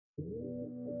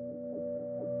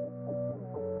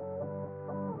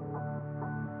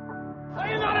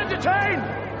entertained?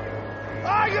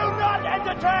 Are you not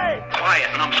entertained?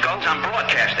 Quiet, numbskulls, I'm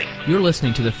broadcasting. You're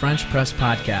listening to the French Press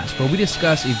Podcast, where we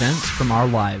discuss events from our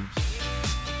lives.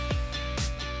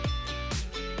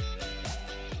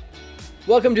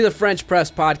 Welcome to the French Press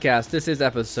Podcast. This is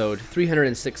episode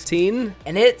 316.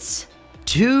 And it's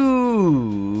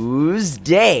Tuesday,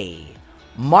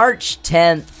 March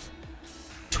 10th,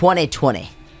 2020.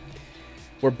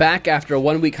 We're back after a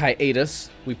one-week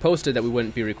hiatus. We posted that we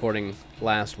wouldn't be recording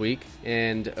last week,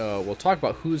 and we'll talk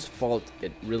about whose fault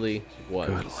it really was.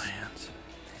 Good lands.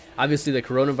 Obviously, the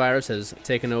coronavirus has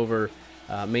taken over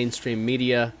mainstream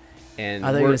media, and I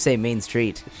thought you were going to say Main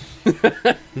Street.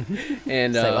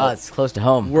 and It's close to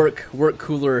home. work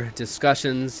cooler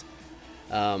discussions.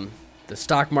 The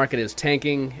stock market is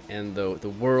tanking, and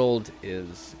the world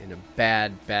is in a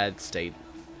bad state.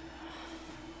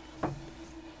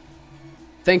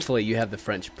 Thankfully, you have the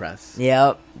French press.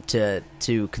 Yep,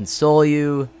 to console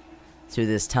you through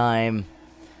this time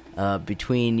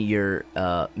between your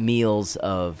meals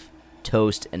of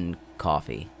toast and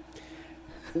coffee.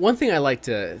 One thing I like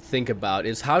to think about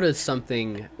is how does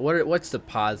something, what's the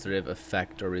positive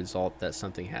effect or result that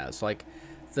something has? Like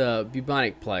the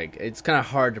bubonic plague, it's kind of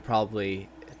hard to probably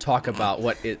talk about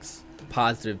what its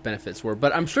positive benefits were,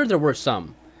 but I'm sure there were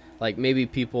some. Like maybe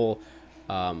people,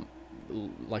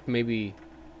 maybe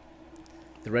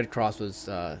the Red Cross was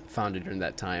founded during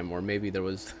that time, or maybe there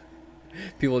was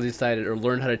people decided or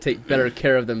learned how to take better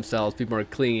care of themselves. People are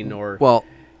clean, or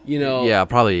yeah,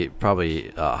 probably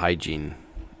hygiene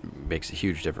makes a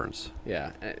huge difference.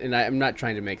 Yeah, and I'm not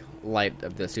trying to make light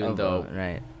of this, even though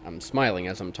right. I'm smiling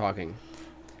as I'm talking,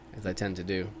 as I tend to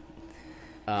do.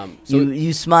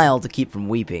 You smile to keep from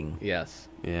weeping. Yes.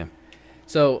 Yeah.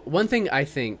 So one thing I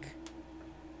think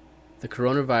the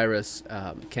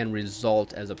coronavirus can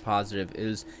result as a positive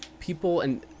is people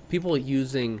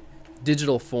using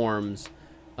digital forms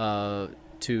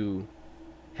to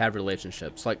have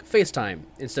relationships, like FaceTime,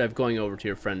 instead of going over to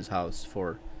your friend's house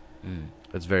for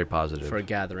That's very positive. for a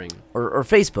gathering, Or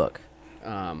Facebook.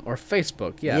 or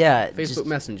Facebook. Yeah, Facebook just,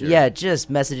 Messenger. Yeah,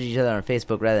 just message each other on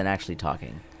Facebook rather than actually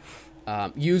talking.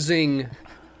 Using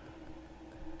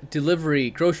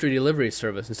grocery delivery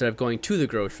service instead of going to the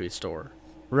grocery store.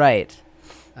 Right.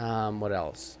 What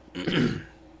else?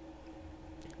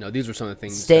 No, these were some of the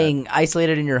things. Staying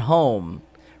isolated in your home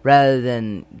rather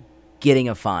than getting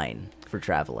a fine for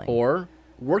traveling. Or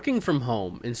working from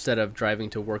home instead of driving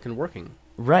to work and working.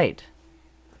 Right.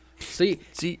 See,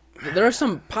 there are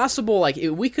some possible,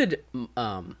 we could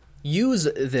use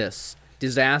this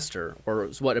disaster, or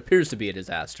what appears to be a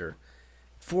disaster,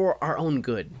 for our own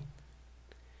good.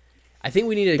 I think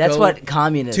we need to That's go what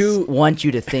communists want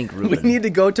you to think, we Ruben. need to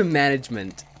go to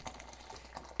management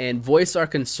and voice our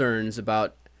concerns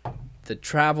about the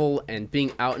travel and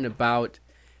being out and about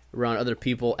around other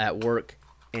people at work,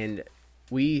 and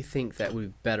we think that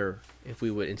would be better if we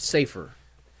would, and safer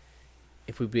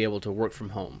if we'd be able to work from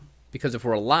home. Because if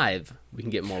we're alive, we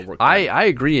can get more work done. I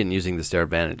agree in using this to our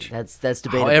advantage. That's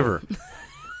debatable. However,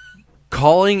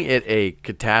 calling it a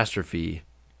catastrophe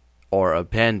or a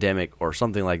pandemic or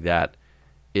something like that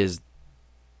is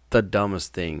the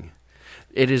dumbest thing.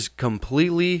 It is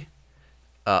completely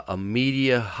a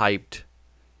media-hyped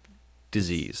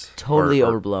disease. Totally Or-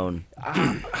 overblown.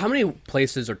 How many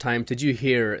places or times did you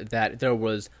hear that there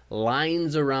was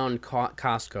lines around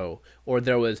Costco, or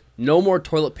there was no more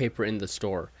toilet paper in the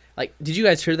store? Like, did you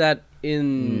guys hear that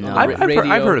in No. radio?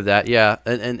 I've heard of that, yeah.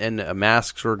 And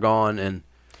masks were gone, and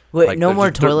Wait, no more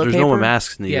toilet there's paper? no more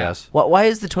masks in the Yeah. U.S. Why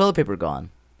is the toilet paper gone?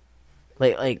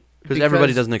 Like Because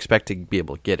everybody doesn't expect to be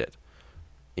able to get it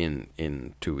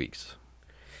in 2 weeks.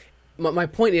 My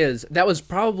point is, that was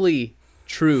probably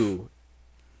true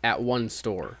at one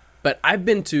store. But I've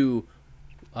been to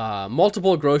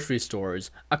multiple grocery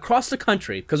stores across the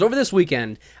country, because over this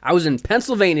weekend, I was in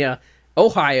Pennsylvania,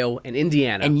 Ohio, and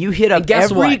Indiana. and you hit up And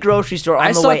guess every what? grocery store on I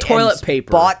the saw way toilet and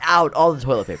paper. bought out all the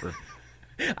toilet paper.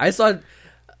 I saw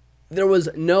there was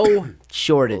no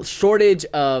Shortage.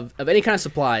 of any kind of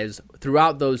supplies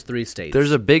throughout those three states.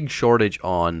 There's a big shortage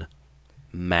on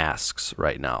masks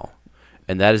right now,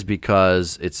 and that is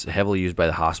because it's heavily used by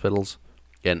the hospitals,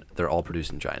 and they're all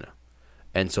produced in China.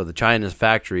 And so the Chinese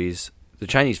factories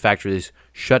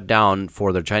shut down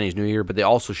for their Chinese New Year, but they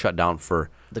also shut down for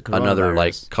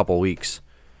another couple weeks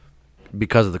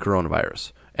because of the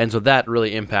coronavirus. And so that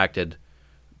really impacted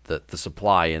the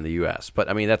supply in the U.S. But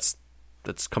I mean, that's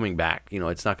coming back.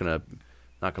 It's not gonna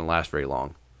last very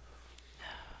long.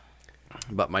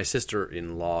 But my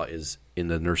sister-in-law is in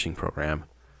the nursing program,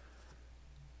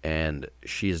 and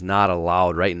she is not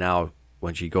allowed right now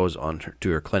when she goes on to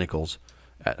her clinicals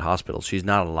at hospitals. She's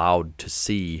not allowed to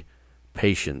see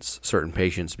certain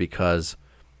patients, because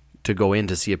to go in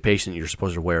to see a patient, you're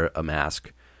supposed to wear a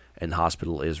mask, and the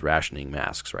hospital is rationing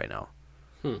masks right now.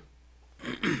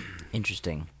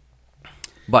 Interesting.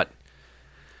 But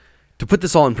to put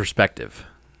this all in perspective,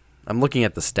 I'm looking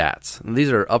at the stats. And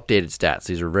these are updated stats.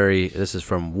 This is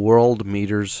from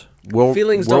Feelings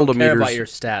don't care about your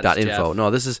stats, .info. Jeff. No,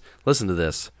 listen to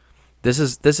this.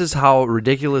 This is how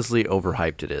ridiculously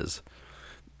overhyped it is.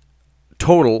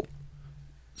 Total,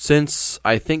 since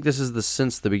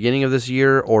the beginning of this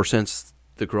year, or since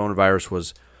the coronavirus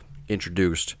was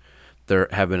introduced, there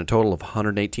have been a total of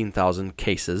 118,000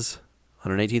 cases,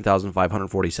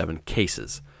 118,547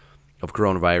 cases of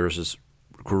coronavirus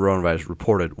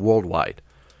reported worldwide.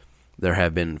 There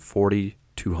have been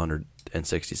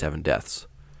 4,267 deaths,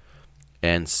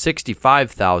 and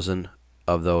 65,000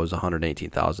 of those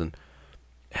 118,000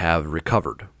 have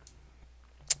recovered.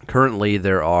 Currently,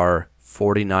 there are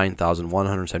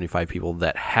 49,175 people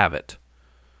that have it.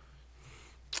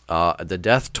 The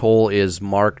death toll is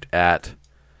marked at,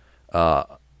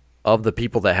 of the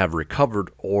people that have recovered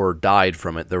or died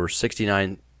from it, there were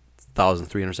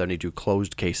 69,372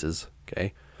 closed cases.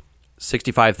 Okay,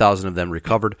 65,000 of them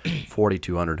recovered,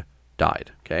 4,200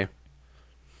 died. Okay,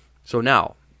 so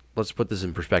now let's put this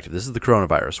in perspective. This is the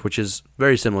coronavirus, which is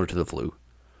very similar to the flu.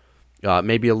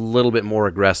 Maybe a little bit more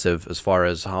aggressive as far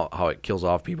as how it kills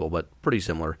off people, but pretty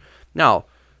similar. Now,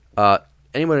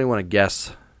 anybody want to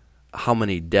guess how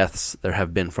many deaths there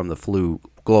have been from the flu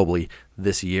globally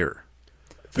this year?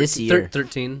 This year,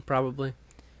 13 probably.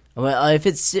 Well, if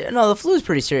it's the flu is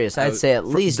pretty serious. I'd say at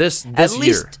least this at year,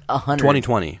 least 100.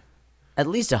 2020. At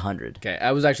least 100. Okay,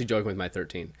 I was actually joking with my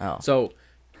 13. Oh. So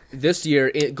this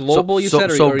year, global, you said,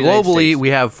 or so United globally, States? we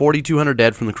have 4,200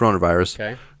 dead from the coronavirus.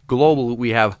 Okay. Globally,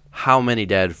 we have how many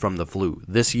dead from the flu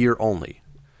this year only?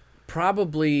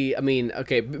 Probably,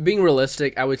 being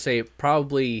realistic, I would say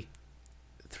probably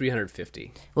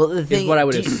 350. Well, the thing is what I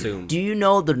would assume. Do you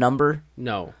know the number?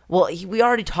 No. Well, we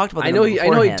already talked about the I know number he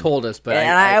beforehand. told us, but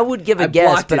and I would give a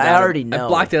guess, but I already know. I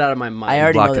blocked it out of my mind. I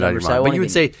already Blocked know it the out of number, your so I mind. won't But you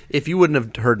would even- say, if you wouldn't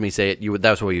have heard me say it,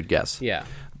 that's what you'd guess. Yeah.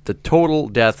 The total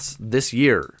deaths this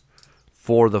year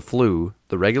for the flu,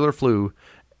 the regular flu,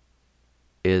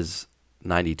 is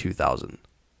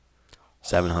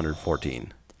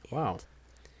 92,714. Wow.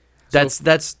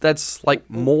 That's like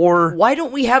more. Why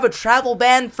don't we have a travel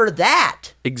ban for that?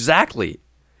 Exactly.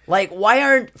 Like, why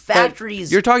aren't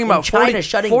factories You're talking about in China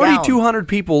shutting 4,200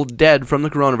 people dead from the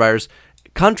coronavirus.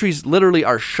 Countries literally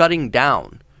are shutting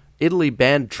down. Italy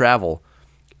banned travel.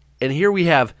 And here we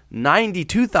have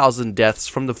 92,000 deaths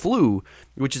from the flu,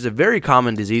 which is a very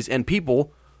common disease, and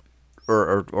people,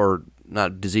 or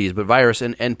not disease, but virus,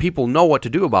 and people know what to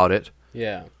do about it.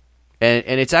 Yeah. And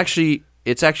it's actually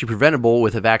preventable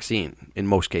with a vaccine in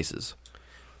most cases.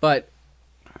 But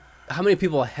how many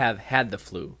people have had the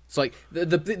flu? It's like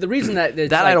the reason that it's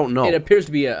That I don't know. It appears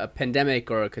to be a pandemic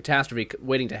or a catastrophe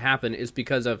waiting to happen is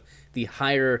because of the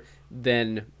higher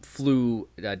than flu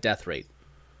death rate.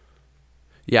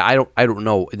 Yeah, I don't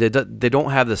know. They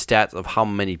don't have the stats of how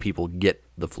many people get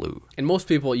the flu. And most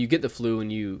people, you get the flu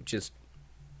and you just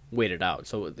wait it out.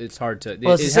 So it's hard to.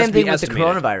 Well, it's it the has same to be thing with the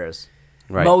estimated. coronavirus.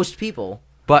 Right. Most people.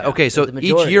 But okay, so the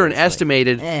each majority year an is like,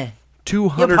 estimated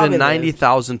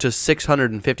 290,000 to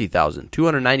 650,000.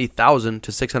 290,000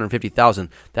 to 650,000.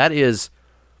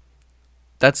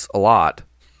 That's a lot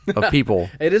of people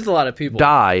It is a lot of people.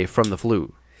 die from the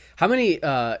flu. How many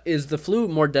is the flu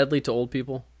more deadly to old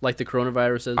people like the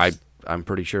coronavirus is? I'm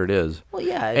pretty sure it is. Well,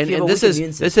 yeah. If And, you have and a this weak is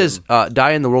immune this is system.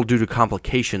 die in the world due to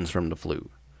complications from the flu.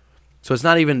 So it's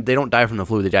not even they don't die from the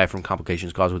flu; they die from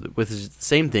complications caused with the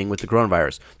same thing with the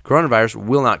coronavirus. The coronavirus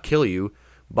will not kill you,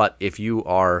 but if you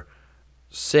are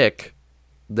sick,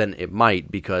 then it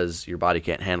might because your body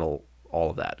can't handle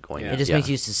all of that going. It just makes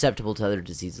you susceptible to other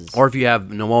diseases. Or if you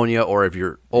have pneumonia, or if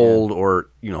you're old, or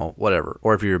whatever,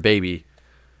 or if you're a baby.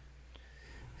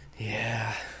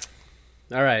 Yeah.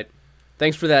 All right.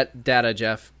 Thanks for that data,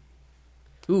 Jeff.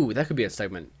 Ooh, that could be a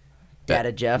segment.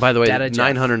 Data Jeff. By the way, Data Jeff.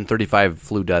 935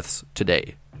 flu deaths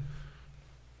today.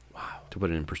 Wow. To put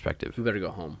it in perspective. We better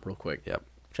go home real quick. Yep.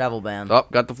 Travel ban. Oh,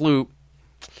 got the flu.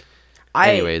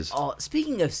 Anyways.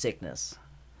 Speaking of sickness,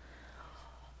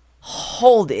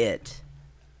 hold it.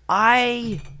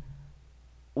 I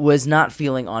was not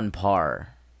feeling on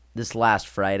par this last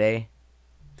Friday.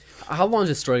 How long is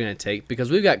this story going to take?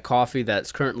 Because we've got coffee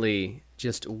that's currently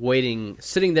just waiting,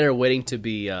 sitting there waiting to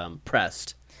be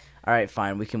pressed. All right,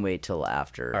 fine. We can wait till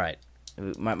after. All right.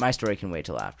 My story can wait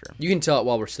till after. You can tell it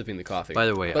while we're sipping the coffee. By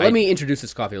the way, but let me introduce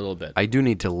this coffee a little bit. I do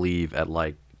need to leave at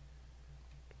like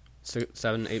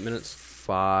 7-8 minutes.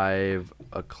 5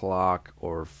 o'clock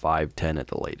or 5:10 at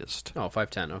the latest. Oh,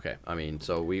 5:10. Okay, I mean,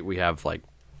 so we have like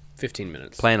 15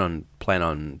 minutes. plan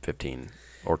on 15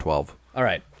 or 12. All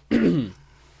right. I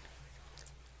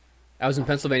was in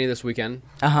Pennsylvania this weekend,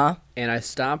 and I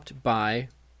stopped by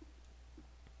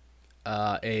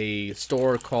a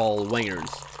store called Wenger's.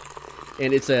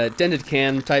 And it's a dented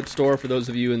can type store for those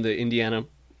of you in the Indiana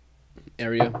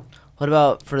area. What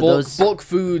about for those? Bulk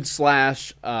food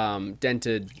 /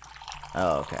 dented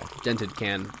Oh, okay. dented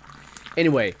can.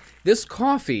 Anyway, this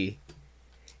coffee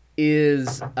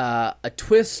is a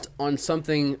twist on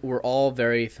something we're all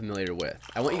very familiar with.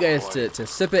 I want you guys to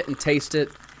sip it and taste it,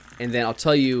 and then I'll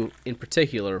tell you in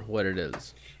particular what it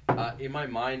is. In my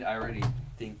mind, I already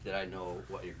think that I know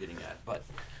what you're getting at, but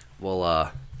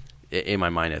well, in my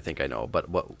mind, I think I know. But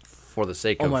for the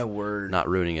sake of my word. not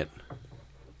ruining it,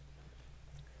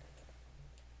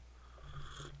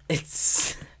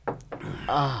 It's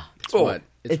It's what?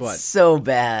 It's what? so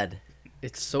bad.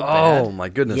 It's so bad. oh my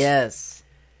goodness! Yes.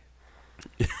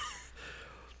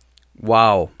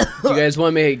 Wow, Do you guys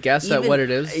want me to guess at Even- what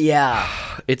it is? Yeah.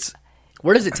 it's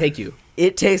Where does it take you?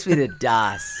 It takes me to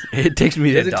DOS. it takes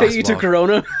me to Does it take you to DOS.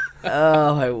 Corona?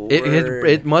 Oh my word.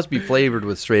 It must be flavored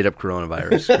with straight up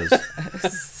coronavirus.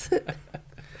 'Cause-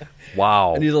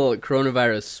 wow. I need a little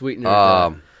coronavirus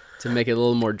sweetener to make it a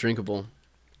little more drinkable.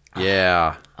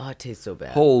 Yeah. Oh, it tastes so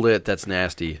bad. Hold it. That's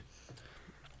nasty.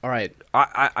 All right.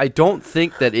 I don't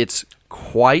think that it's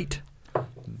quite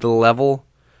the level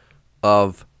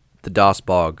of the Das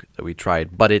Bog that we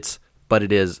tried, but it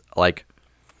is like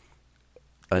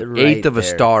an Right eighth of a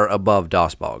there. star above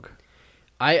Das Bog.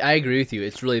 I agree with you.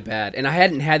 It's really bad. And I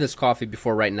hadn't had this coffee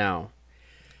before right now.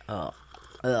 Ugh.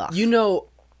 You know,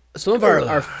 some of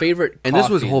our favorite And this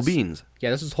was coffees- whole beans. Yeah,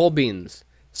 this was whole beans.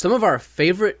 Some of our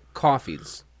favorite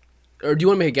coffees. Or do you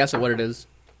want to make a guess at what it is?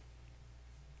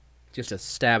 Just a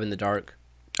stab in the dark.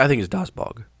 I think it's Das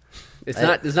Bog. It's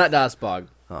not Das Bog.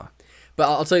 Huh. But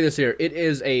I'll tell you this here. It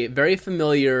is a very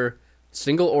familiar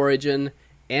single origin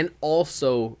and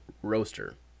also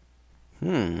roaster.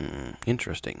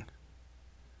 Interesting.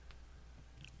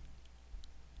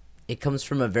 It comes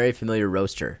from a very familiar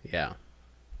roaster. Yeah.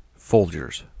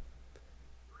 Folgers.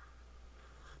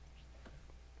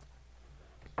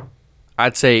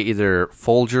 I'd say either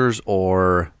Folgers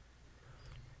or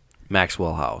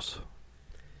Maxwell House.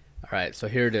 All right, so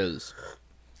here it is.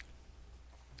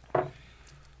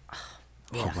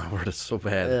 Oh my word, it's so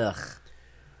bad. Ugh.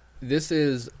 This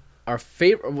is our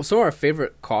favorite. Well, some of our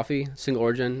favorite coffee, single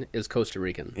origin, is Costa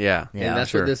Rican. Yeah, And that's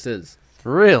sure. what this is.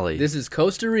 Really? This is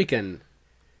Costa Rican.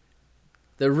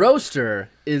 The roaster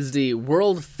is the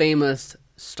world famous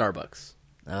Starbucks.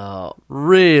 Oh,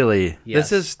 Really? Yes.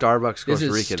 This is Starbucks This Costa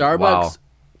is Rican. Starbucks Wow.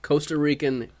 Costa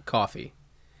Rican coffee.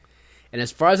 And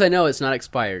as far as I know, it's not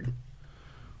expired.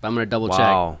 But I'm going to double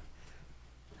Wow.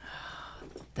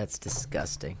 that's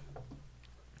disgusting.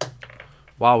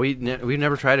 Wow, we've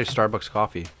never tried a Starbucks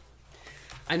coffee. check.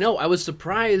 I know. I was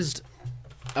surprised.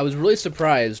 I was really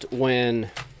surprised when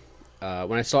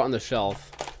I saw it on the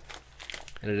shelf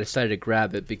and I decided to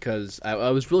grab it because I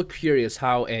was real curious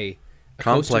how a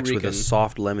Complex Costa with a Rican,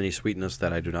 soft lemony sweetness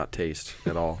that I do not taste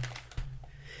at all.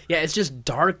 yeah, it's just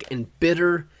dark and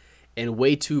bitter and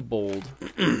way too bold.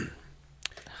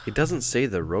 It doesn't say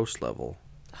the roast level.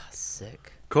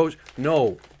 Sick. Coach,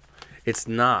 no, it's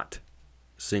not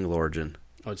single origin.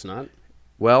 Oh, it's not?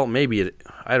 Well, maybe it.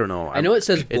 I don't know. I know it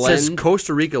says It says blend.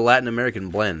 Costa Rica Latin American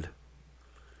blend.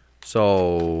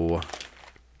 So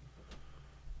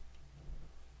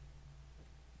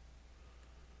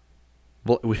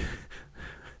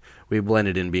we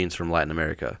blended in beans from Latin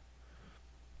America.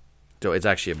 So it's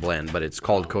actually a blend, but it's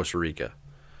called Costa Rica.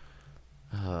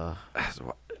 How,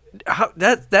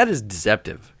 that is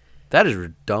deceptive. That is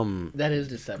dumb, That is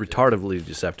deceptive. retardedly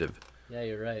deceptive. Yeah,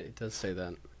 you're right. It does say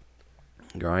that.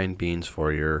 Grind beans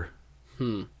for your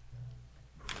brewing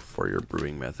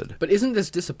method. But isn't this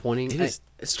disappointing? It is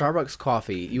Starbucks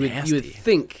coffee. You would nasty.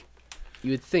 think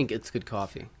it's good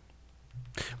coffee.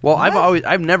 Well,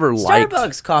 I've never liked.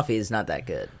 Starbucks coffee is not that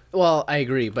good. Well, I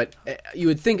agree, but you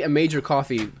would think a major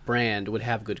coffee brand would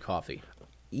have good coffee.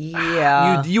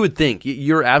 Yeah. You would think.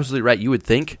 You're absolutely right. You would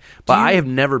think. But I have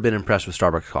never been impressed with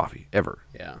Starbucks coffee, ever.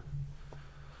 Yeah.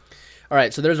 All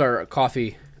right, so there's our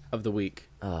coffee of the week.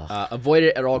 Avoid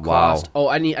it at all Wow. costs. Oh,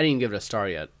 I didn't even give it a star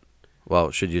yet.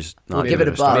 Well, should you just not give it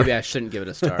a star? buck. Maybe I shouldn't give it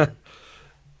a star.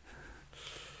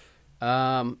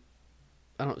 I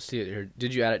don't see it here.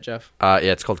 Did you add it, Jeff? Yeah,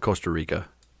 it's called Costa Rica.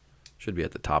 Should be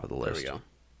at the top of the There list. we go.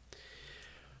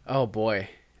 Oh boy,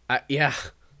 yeah,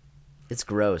 It's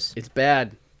gross. it's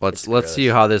bad. Let's see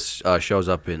how this shows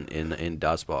up in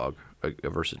Das Bog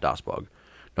versus Das Bog.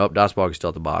 Nope, Das Bog is still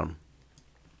at the bottom.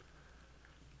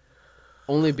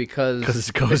 Only because Because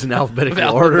it goes in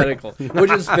alphabetical order. alphabetical,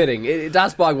 which is fitting.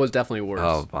 Das Bog was definitely worse.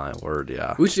 Oh, my word,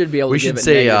 yeah. We should be able to give it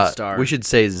say, negative star. We should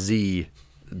say Z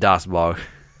Das Bog.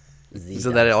 Z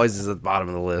So that it always is at the bottom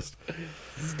of the list.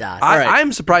 Das. right.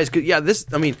 I'm surprised. 'Cause,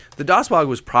 the Das Bog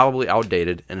was probably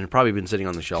outdated and had probably been sitting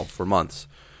on the shelf for months.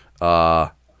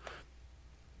 It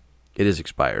is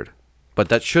expired. But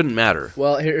that shouldn't matter.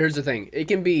 Well, here's the thing.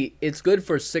 It's good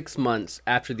for 6 months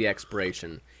after the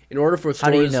expiration. In order for stores,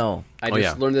 How do you know? I Oh, just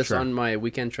yeah, learned this sure. on my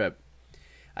weekend trip.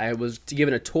 I was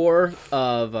given a tour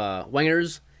of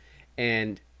Wenger's,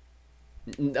 and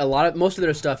most of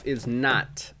their stuff is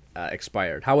not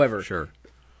expired. However, Sure.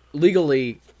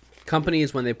 legally,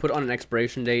 companies, when they put on an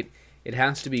expiration date, it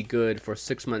has to be good for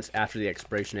 6 months after the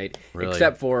expiration date, Really?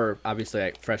 except for obviously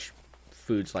like fresh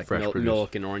foods like Fresh produce.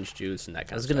 milk and orange juice and that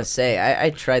kind I was of gonna stuff. say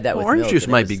I tried that with Orange milk, juice and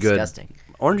it might was be good. disgusting.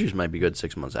 Orange juice might be good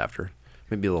 6 months after.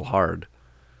 Maybe a little hard.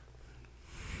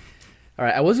 All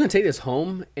right, I was gonna take this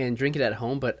home and drink it at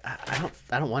home, but I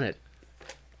don't want it.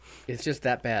 It's just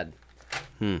that bad.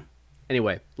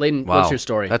 Anyway, Layton, Wow. what's your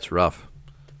story? That's rough.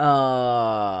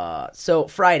 So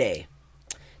Friday,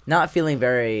 not feeling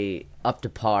very up to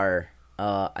par.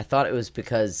 I thought it was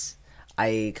because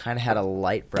I kind of had a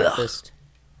light breakfast.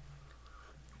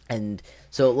 And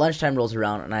so lunchtime rolls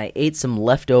around, and I ate some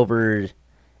leftover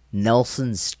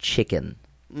Nelson's chicken.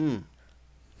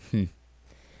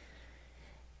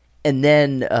 And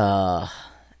then I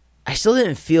still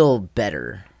didn't feel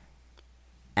better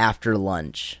after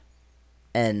lunch.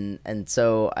 And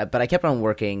so, but I kept on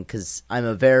working because I'm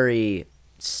a very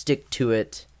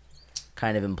stick-to-it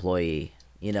kind of employee.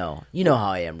 You know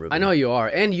how I am, Ruben. I know you are,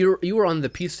 and you were on the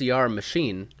PCR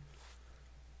machine,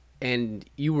 and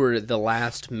you were the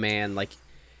last man. Like,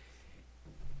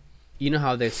 you know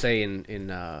how they say in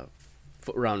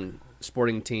around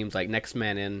sporting teams, like next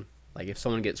man in. Like if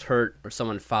someone gets hurt or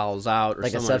someone fouls out, or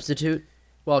like someone, a substitute.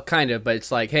 Well, kind of, but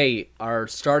it's like, hey, our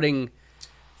starting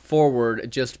forward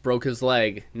just broke his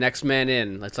leg. Next man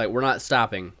in. It's like we're not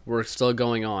stopping. We're still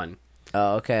going on.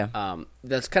 Oh, okay.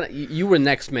 That's kind of you were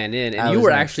next man in, and I you was were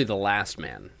next. actually the last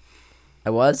man. I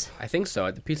was. I think so.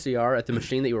 At the PCR, at the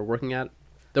machine that you were working at,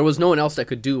 there was no one else that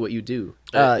could do what you do.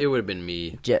 It would have been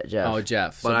me. Jeff. Oh,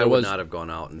 Jeff. But I there would was not have gone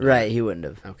out. And Right, he wouldn't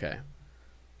have. okay.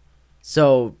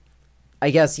 So, I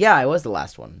guess I was the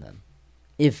last one then.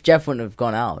 If Jeff wouldn't have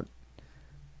gone out,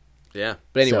 Yeah.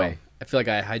 But anyway, I feel like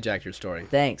I hijacked your story.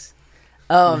 thanks.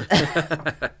 No,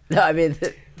 I mean,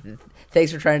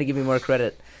 thanks for trying to give me more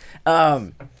credit.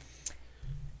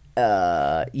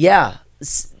 Yeah,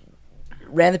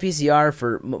 ran the PCR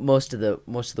for most of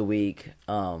the week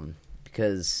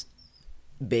because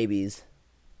babies.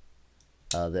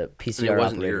 The PCR And it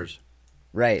wasn't operator. yours.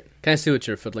 Right? Can I see what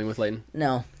you're fiddling with, Layton?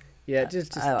 No, Yeah,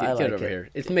 just I get like it over it. here.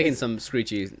 It's making some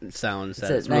screechy sounds it's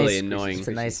that's a nice, really annoying. It's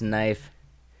a nice knife.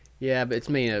 Yeah, but it's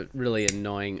making a really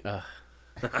annoying.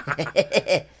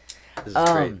 This is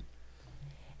great.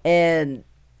 And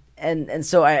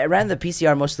so I ran the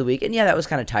PCR most of the week, and yeah, that was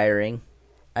kind of tiring,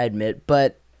 I admit,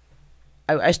 but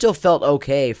I still felt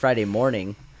okay Friday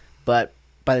morning, but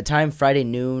by the time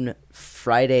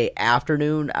Friday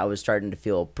afternoon, I was starting to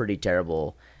feel pretty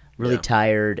terrible, really Yeah.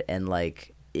 tired, and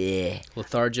like,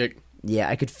 Lethargic. yeah,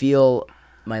 I could feel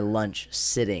my lunch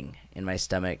sitting in my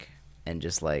stomach, and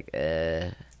just like,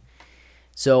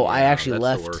 So I Yeah, actually that's the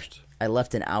left. worst. I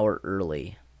left an hour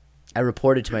early. I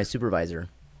reported to my supervisor,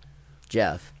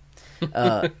 Jeff,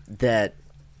 that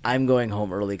I'm going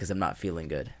home early because I'm not feeling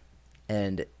good.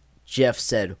 And Jeff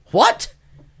said, "What?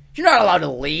 You're not allowed to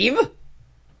leave?"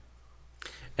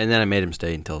 And then I made him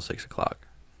stay until 6 o'clock.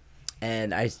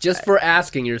 And I Just for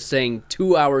asking, you're saying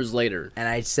 2 hours later. and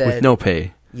I said, With no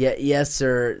pay. "Yeah, yes,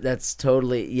 sir. That's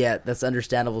totally that's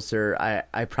understandable, sir.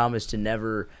 I promise to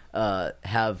never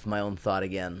have my own thought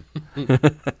again."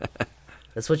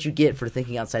 That's what you get for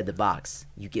thinking outside the box.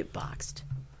 You get boxed.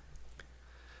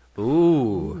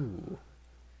 Ooh.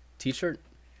 T-shirt.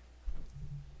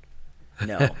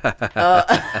 No.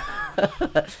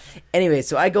 Anyway,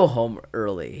 so I go home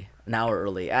early, an hour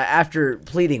early, after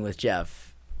pleading with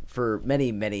Jeff for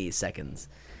many, many seconds.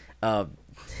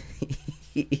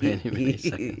 He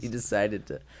seconds. decided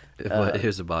to. It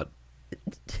was about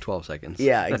 12 seconds.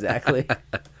 Yeah, exactly.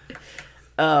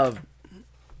 I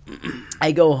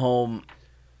go home.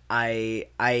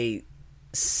 I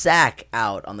sack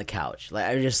out on the couch. Like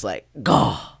I'm just like,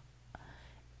 gah.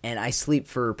 And I sleep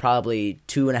for probably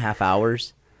 2.5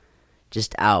 hours,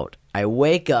 just out. I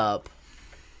wake up.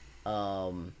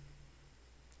 I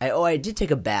did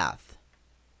take a bath.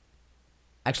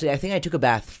 Actually, I think I took a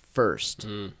bath first.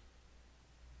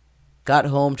 Got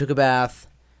home, took a bath,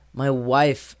 my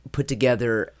wife put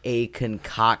together a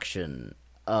concoction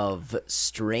of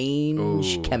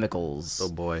strange Ooh. chemicals Oh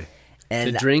boy.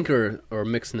 and To drink or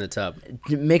mix in the tub?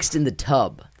 mixed in the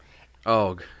tub.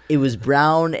 Oh, It was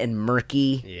brown and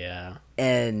murky, Yeah.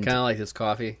 and Kind of like this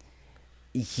coffee.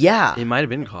 yeah, it might have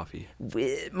been coffee.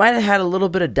 it might have had a little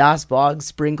bit of Das Bog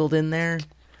sprinkled in there.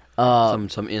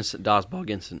 Some instant Das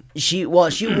Bog instant. She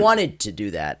wanted to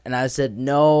do that, and I said,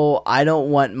 no, I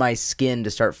don't want my skin to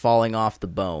start falling off the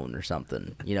bone or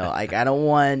something. You know, like I don't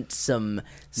want some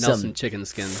Nelson chicken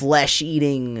skin. flesh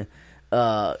eating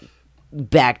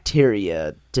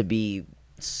bacteria to be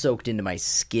soaked into my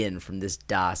skin from this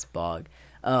Das Bog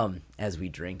as we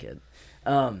drink it.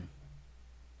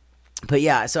 But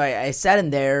yeah, so I sat in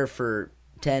there for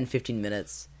 10, 15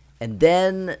 minutes, and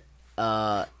then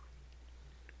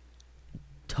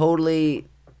totally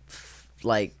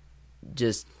like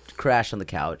just crashed on the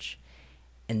couch.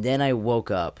 And then I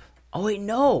woke up. Oh wait,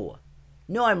 no,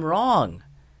 I'm wrong.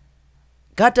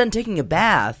 Got done taking a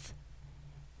bath,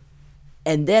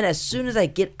 and then as soon as I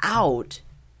get out,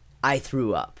 I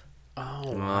threw up.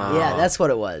 Oh, Yeah, that's what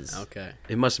it was. okay.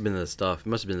 It must have been the stuff. It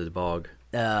must have been the bog.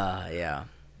 Yeah.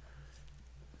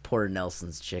 Poor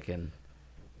Nelson's chicken.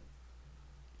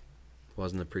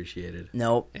 Wasn't appreciated.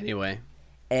 Nope. Anyway,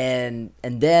 And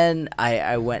then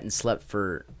I went and slept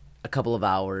for a couple of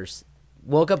hours.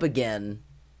 Woke up again.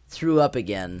 Threw up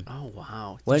again. oh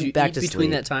wow. Did Went you back eat to between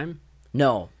sleep. that time?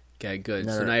 No. Okay, good.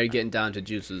 No, So no. now you're getting down to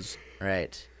juices.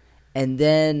 Right. And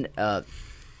then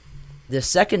the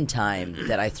second time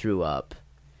that I threw up,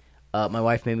 my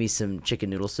wife made me some chicken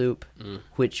noodle soup,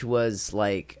 which was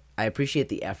like, I appreciate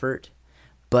the effort,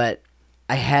 but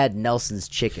I had Nelson's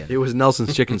chicken. It was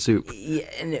Nelson's chicken soup. Yeah,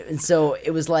 and so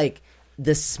it was like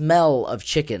the smell of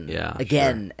chicken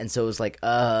again, and so it was like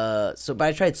so but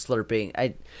I tried slurping.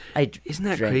 I Isn't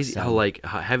that drank crazy some. how like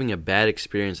how having a bad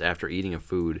experience after eating a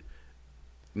food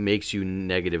makes you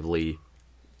negatively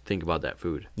think about that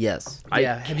food? Yes. I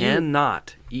Yeah, have you-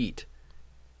 cannot eat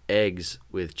eggs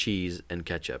with cheese and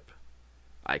ketchup.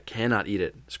 I cannot eat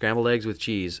it. Scrambled eggs with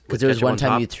cheese. 'Cause there was one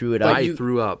time you threw it up. I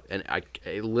threw up, and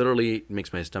it literally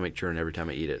makes my stomach churn every time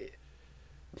I eat it.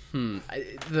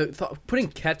 Putting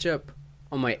ketchup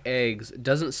on my eggs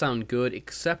doesn't sound good,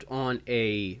 except on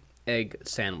a egg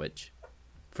sandwich.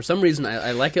 For some reason,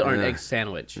 I like it on an egg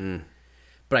sandwich,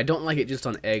 but I don't like it just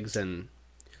on eggs. And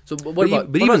so, but what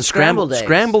about But what even about scrambled eggs?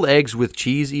 scrambled eggs with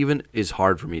cheese even is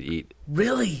hard for me to eat.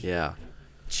 really, Yeah,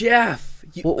 Jeff?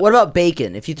 What about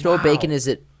bacon? If you throw Wow. bacon, is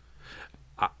it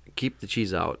keep the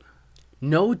cheese out.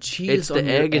 No cheese. It's the on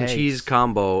your egg and eggs. cheese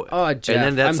combo. Oh, Jeff, and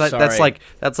then that's I'm like sorry.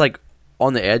 that's like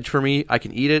on the edge for me. I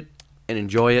can eat it and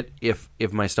enjoy it if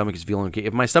my stomach is feeling okay.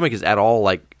 If my stomach is at all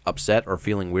like upset or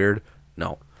feeling weird,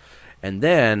 no. And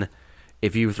then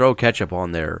if you throw ketchup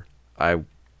on there, I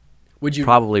Would you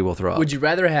probably will throw up. Would you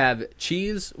rather have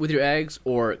cheese with your eggs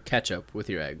or ketchup with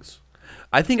your eggs?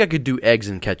 I think I could do eggs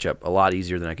and ketchup a lot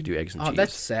easier than I could do eggs and Oh, cheese.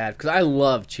 that's sad because I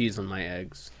love cheese on my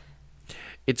eggs.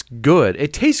 It's good.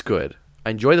 It tastes good.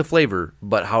 I enjoy the flavor,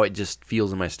 but how it just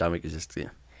feels in my stomach is just.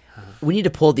 we need to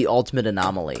pull the ultimate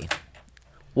anomaly.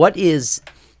 What is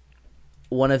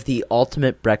one of the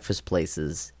ultimate breakfast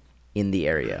places in the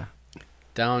area?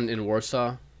 Down in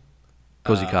Warsaw,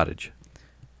 Cozy Cottage.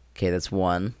 Okay, that's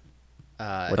one.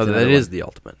 uh, What's Oh, another that is one? the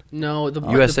ultimate. no, the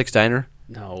US 6 Diner.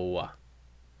 no,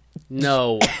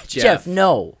 Jeff,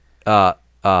 no.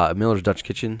 Miller's Dutch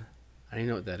Kitchen. I don't even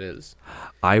know what that is.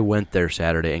 I went there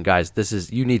Saturday, and guys,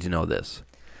 you need to know this.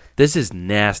 This is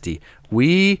nasty.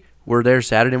 We were there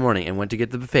Saturday morning and went to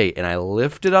get the buffet, and I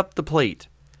lifted up the plate,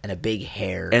 And a big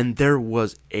hair. and there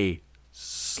was a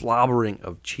slobbering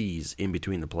of cheese in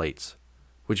between the plates,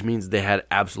 which means they had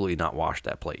absolutely not washed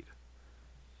that plate.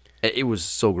 It was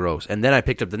so gross. And then I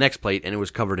picked up the next plate, and it was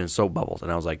covered in soap bubbles,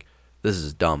 and I was like, "This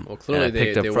is dumb." Well, clearly and I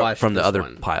picked they up washed from the this other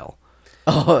one. pile.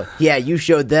 Oh, yeah, you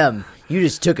showed them. You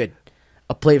just took a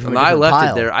plate from And a I different left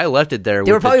pile. it there. I left it there.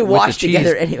 They were with the- probably with the washed cheese-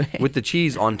 together anyway. with the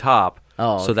cheese on top,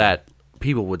 Oh, so okay. that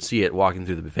people would see it walking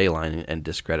through the buffet line and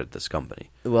discredit this company.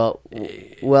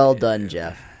 Well done,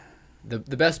 Jeff. The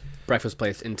best breakfast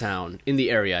place in town, in the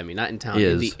area. I mean, not in town, in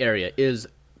Is- the area, is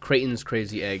Creighton's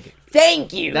Crazy Egg.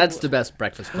 Thank you. That's the best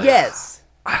breakfast place. yes.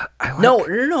 I like, No.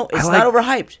 It's like- not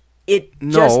overhyped. It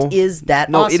No, just is that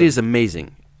No, awesome. it is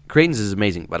amazing. Creighton's is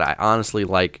amazing, but I honestly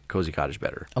like Cozy Cottage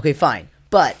better. Okay, fine.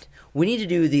 But we need to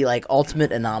do the like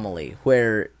ultimate anomaly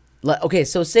where okay,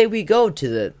 so say we go to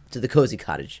the Cozy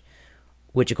Cottage,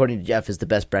 which according to Jeff is the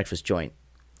best breakfast joint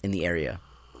in the area.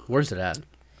 Where's it at?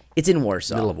 It's in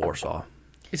Warsaw. Middle of Warsaw.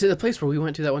 Is it the place where we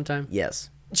went to that one time? Yes.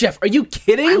 Jeff, are you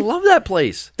kidding? I love that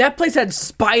place. That place had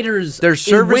spiders Their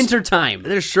service, in wintertime.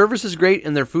 Their service is great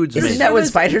and their food's Isn't amazing. that when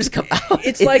spiders come out?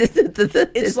 It's like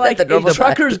it's like a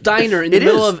trucker's diner in the It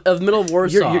middle is. of middle of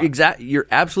Warsaw. You're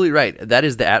absolutely right. That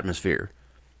is the atmosphere.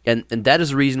 And that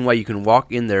is the reason why you can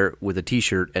walk in there with a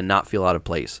T-shirt and not feel out of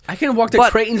place. I can walk to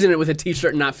But- Creighton's in it with a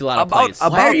T-shirt and not feel out of place.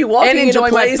 Why are you walking and enjoy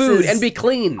into my places? food and be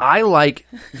clean. I like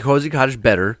Cozy Cottage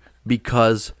better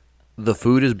because the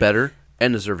food is better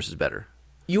and the service is better.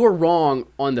 You are wrong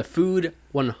on the food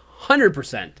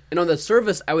 100%. And on the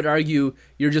service, I would argue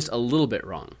you're just a little bit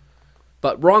wrong.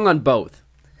 But wrong on both.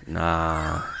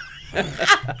 Nah.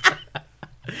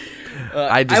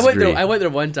 I disagree. I went there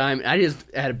one time and I just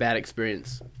had a bad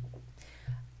experience.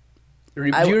 Do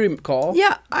you recall?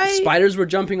 Yeah, Spiders were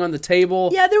jumping on the table.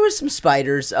 Yeah, there was some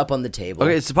spiders up on the table.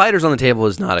 Okay, spiders on the table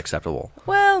is not acceptable,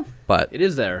 Well, but It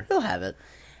is there. they'll have it.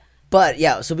 But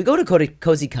yeah, so we go to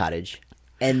Cozy Cottage,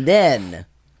 and then,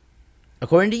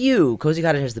 according to you, Cozy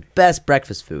Cottage has the best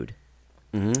breakfast food.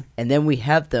 Mm-hmm. And then we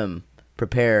have them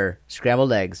prepare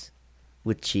scrambled eggs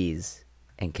with cheese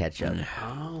and ketchup.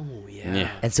 Oh, yeah.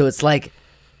 yeah. And so it's like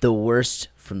the worst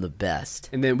from the best.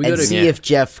 And then we go to- see Yeah. if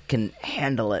Jeff can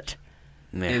handle it.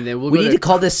 And then we'll We go need to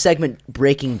call this segment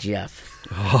Breaking Jeff.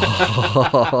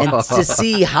 And to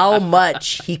see how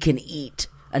much he can eat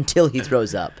until he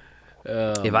throws up.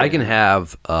 If I can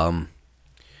have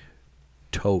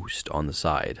toast on the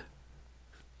side,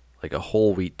 like a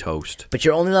whole wheat toast But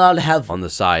you're only allowed to have on the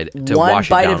side to one wash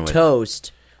bite it down of with.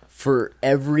 toast for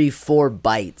every 4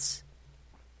 bites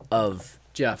of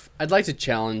Jeff, I'd like to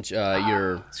challenge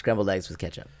your scrambled eggs with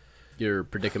ketchup.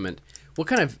 predicament. What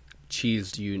kind of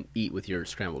cheese do you eat with your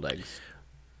scrambled eggs?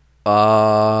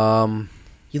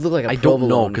 You look like a I don't know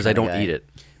provolone because I kinda don't guy. eat it.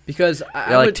 Because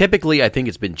I Yeah, like would, typically, I think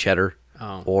it's been cheddar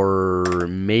Oh. or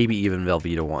maybe even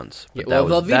Velveeta once. yeah, But well,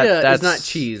 that was- Velveeta that's is not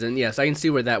cheese, and yes, I can see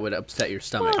where that would upset your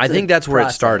stomach. I It's think a that's where it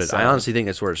process, started. I so- honestly think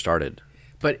that's where it started.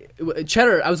 But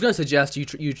cheddar, I was going to suggest you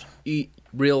eat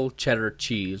real cheddar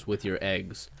cheese with your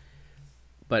eggs.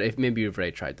 But if maybe you've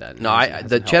already tried that. No,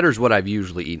 the cheddar's what I've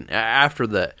usually eaten after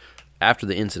the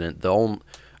incident.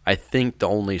 I think the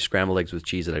only scrambled eggs with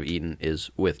cheese that I've eaten is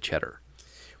with cheddar.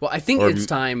 Well, I think or- it's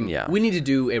time. yeah. We need to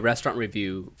do a restaurant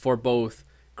review for both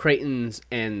Creighton's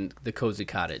and the Cozy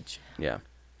Cottage. Yeah,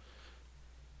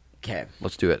 Okay.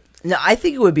 let's do it. Now, I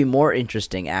think it would be more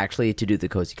interesting, actually, to do the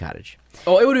Cozy Cottage.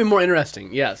 Oh, it would be more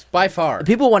interesting. Yes, by far.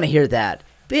 People want to hear that.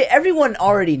 But everyone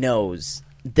already knows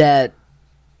that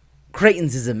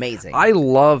Creighton's is amazing. I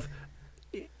love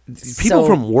people So-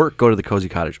 from work go to the Cozy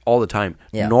Cottage all the time.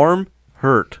 Yeah. Norm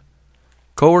Hurt,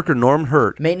 coworker Norm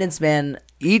Hurt, Maintenance man,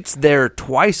 eats there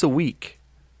twice a week.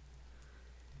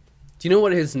 Do you know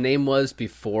what his name was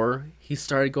before he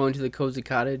started going to the Cozy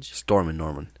Cottage? Storm and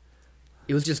Norman.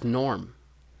 It was just Norm.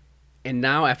 And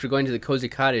now, after going to the Cozy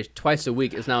Cottage twice a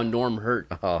week, is now Norm Hurt.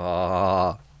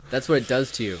 That's what it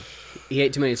does to you. He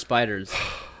ate too many spiders.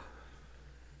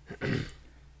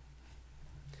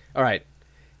 All right.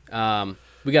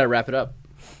 We got to wrap it up.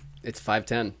 It's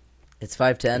 5:10. it's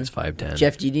 5:10. It's 5:10.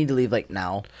 Jeff, do you need to leave, like,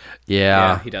 now?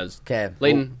 Yeah. he does. Okay.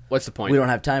 Layton, what's the point? We don't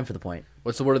have time for the point.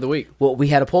 What's the word of the week? Well, we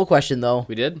had a poll question, though.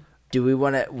 We did? Do we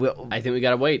want to... I think we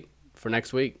got to wait for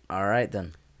next week. All right,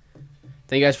 then.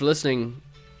 Thank you guys for listening.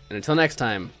 And until next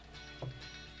time.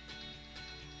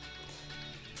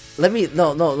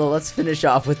 No, let's finish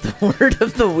off with the word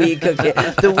of the week, okay?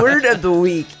 The word of the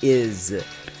week is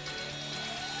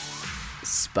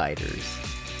spiders.